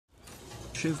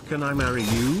Shiv, can I marry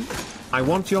you? I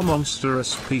want your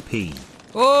monstrous PP.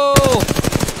 Oh!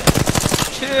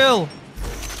 Chill!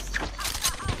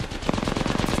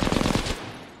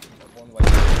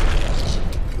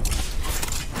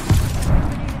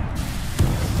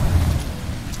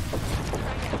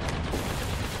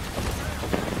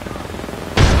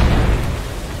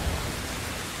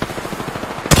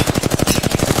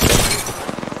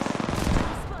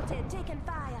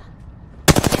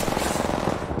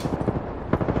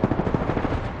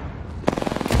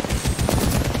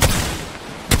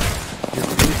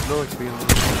 Low HP on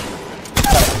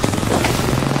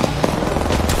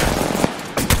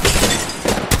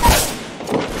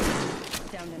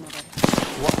Down another.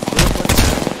 what?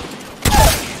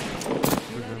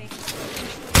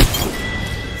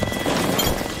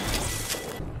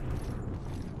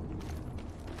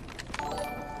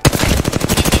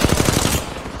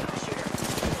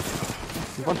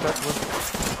 One shot, one.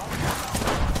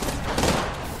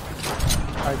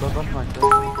 I don't mind that.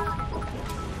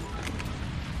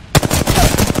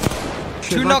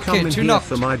 Shiv, I come in here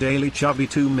for my daily chubby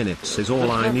 2 minutes is all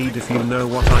I need if you know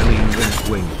what I mean, wink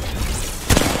wink.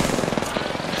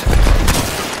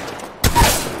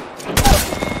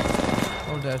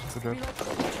 All dead. Good job.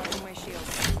 Charging my shield.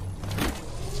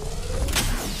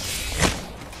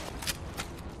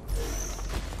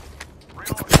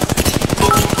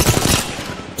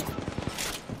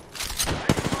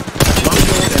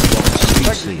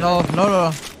 No, no,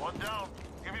 no. One down.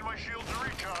 Give me my shield to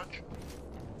recharge.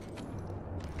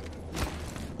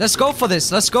 Let's go for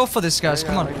this. Let's go for this, guys.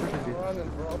 Come on.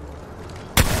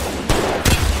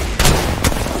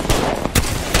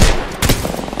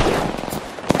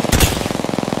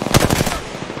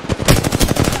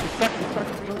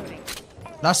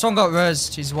 Last one got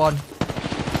rezzed. He's one.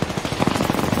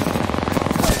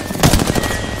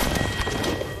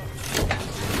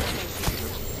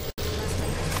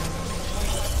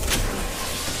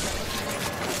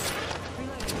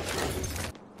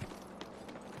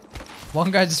 One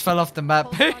guy just fell off the map.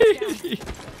 I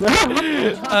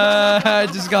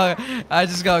just got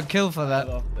a kill for that.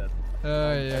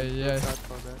 Yeah.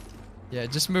 Yeah,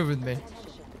 just move with me.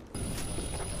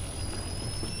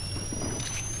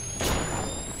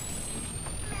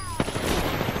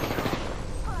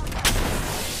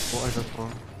 Oh, I got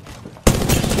one.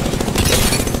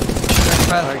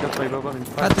 Pat, I got my bubble in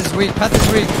Pat is weak. Pat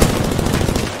is weak.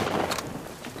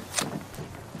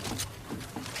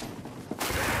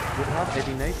 Do you have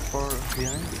 88 for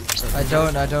behind? I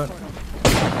don't.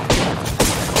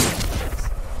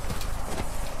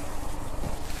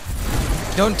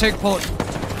 Don't take port.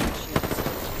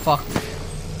 Fuck.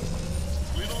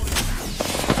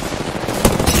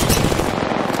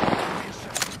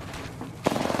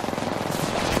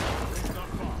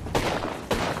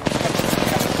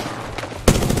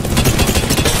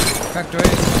 Factory.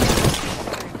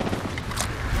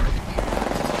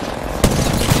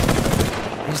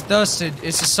 He's thirsted.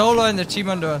 It's a solo and the team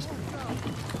under us.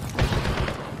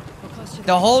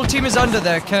 The whole team is under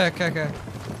there. Okay.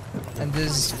 And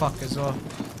this is fuck as well.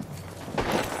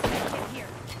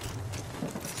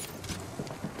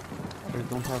 I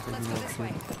don't have any more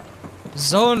food.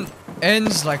 Zone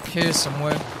ends like here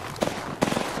somewhere.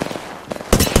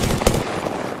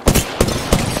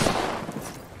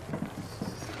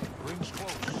 Ring's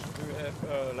close. Do you have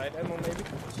light ammo maybe?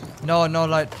 No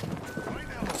light.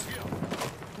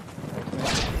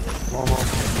 One more.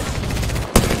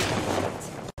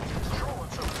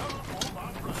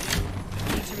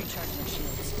 Need to recharge my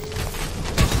shields.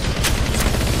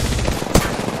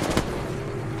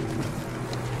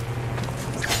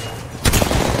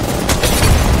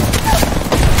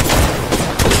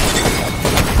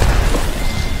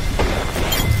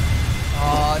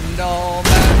 Oh no,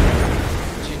 man.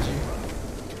 GG.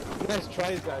 Nice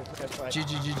try, guys.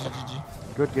 GG.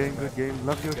 Good game.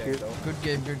 Love your kid. Good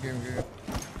game.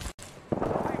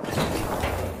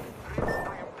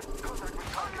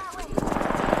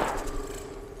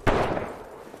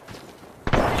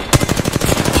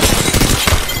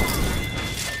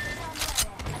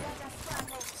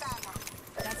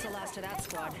 That's the last of that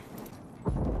squad.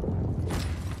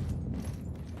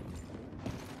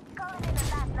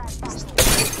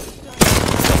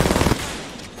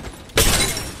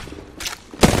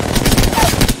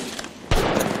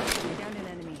 Down an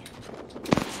enemy.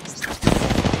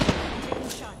 Taking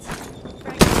shots.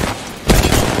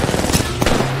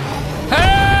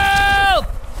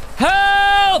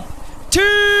 Help!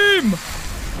 Team!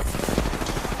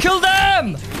 Kill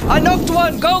them! I knocked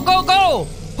one. Go!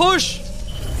 Push!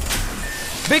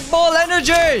 Big ball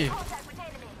energy!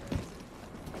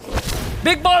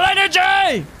 Big ball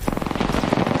energy!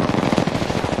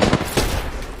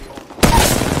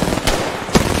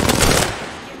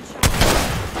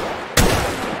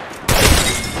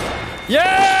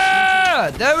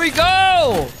 There we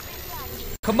go!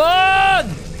 Come on!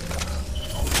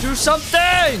 Do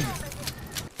something!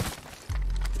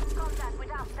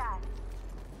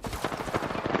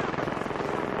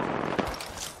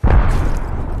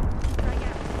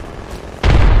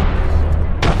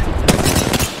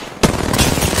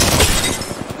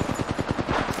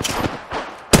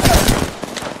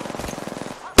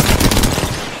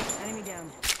 Enemy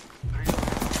down.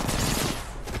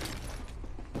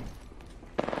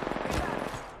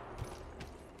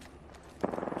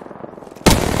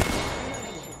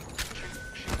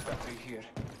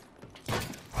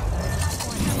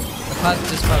 The plant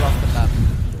just fell off the map.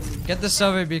 Get the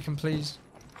survey beacon, please.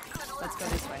 Let's go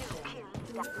this way.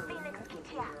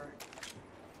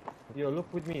 Yo,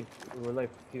 look with me. We're like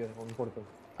here on portal.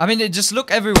 I mean, just look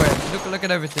everywhere. Look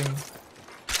at everything.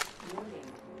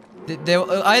 They're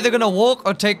either gonna walk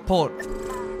or take port.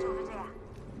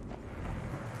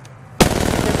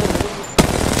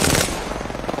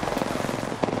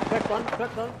 Crack one,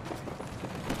 crack one.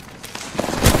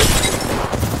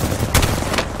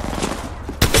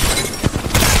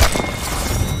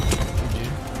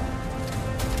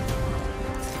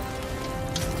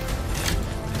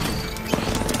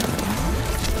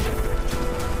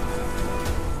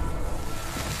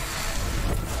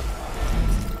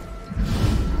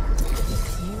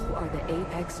 You are the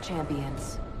Apex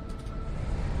champions.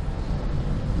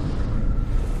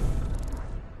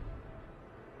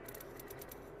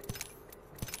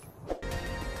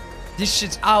 This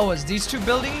shit's ours. These two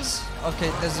buildings.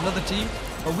 Okay, there's another team.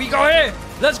 But we go here.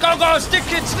 Let's go, go. Stick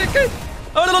it, stick it.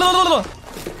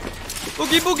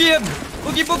 Boogie, boogie him.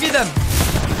 Boogie, boogie them.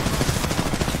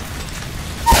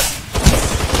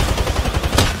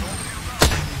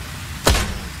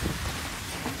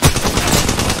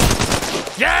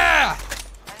 Yeah!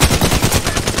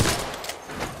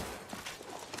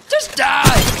 Just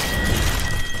die!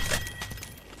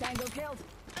 Tango killed.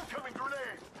 Incoming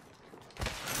grenade.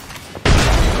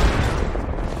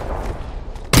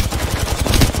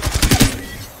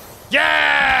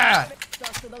 Yeah!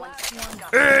 Starts for the last one.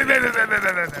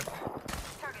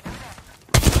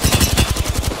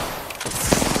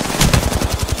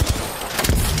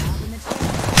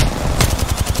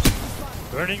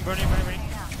 Burning, burning, burning.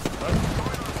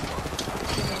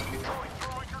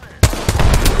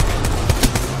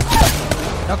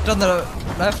 Knocked on the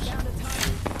left.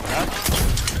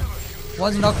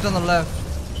 One's knocked on the left.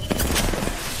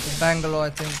 The Bangalore, I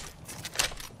think.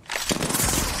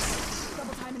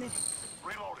 Double timing it.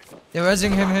 Reloading. They're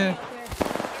rezzing him here.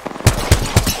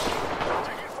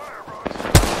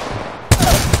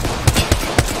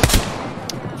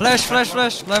 Flash, flash,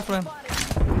 flash. Left lane.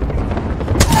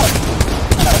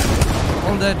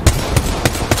 All dead.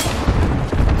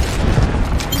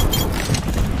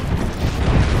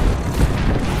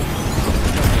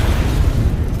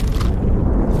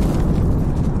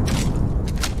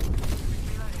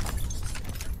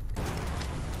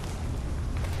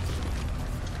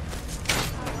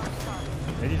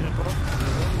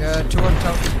 Yeah, two on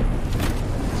top.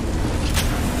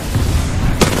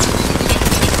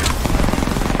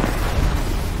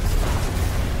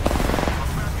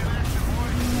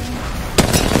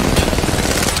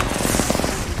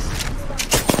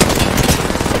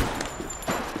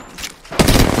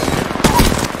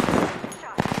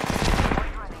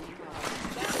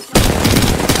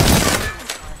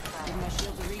 Give my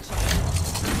shield to recharge.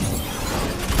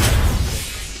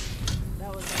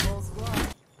 That was the whole squad.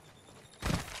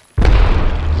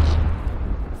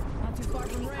 Not too far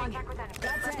from ring.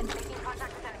 That's in.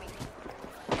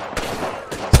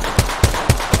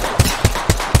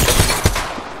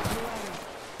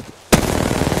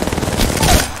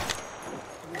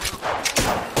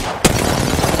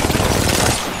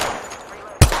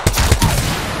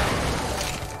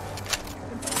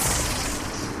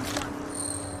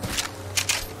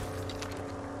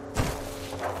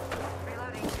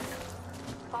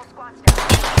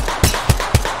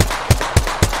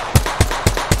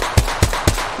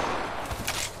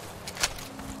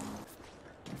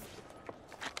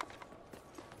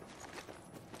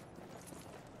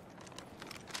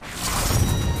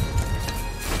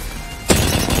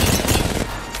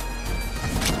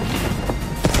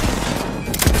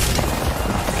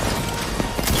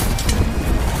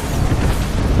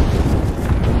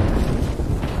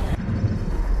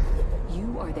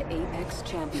 You are the Apex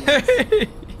champions.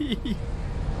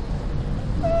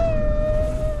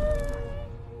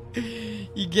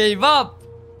 He gave up.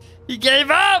 He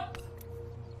gave up.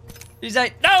 He's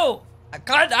like, no, I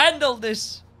can't handle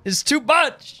this. It's too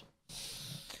much.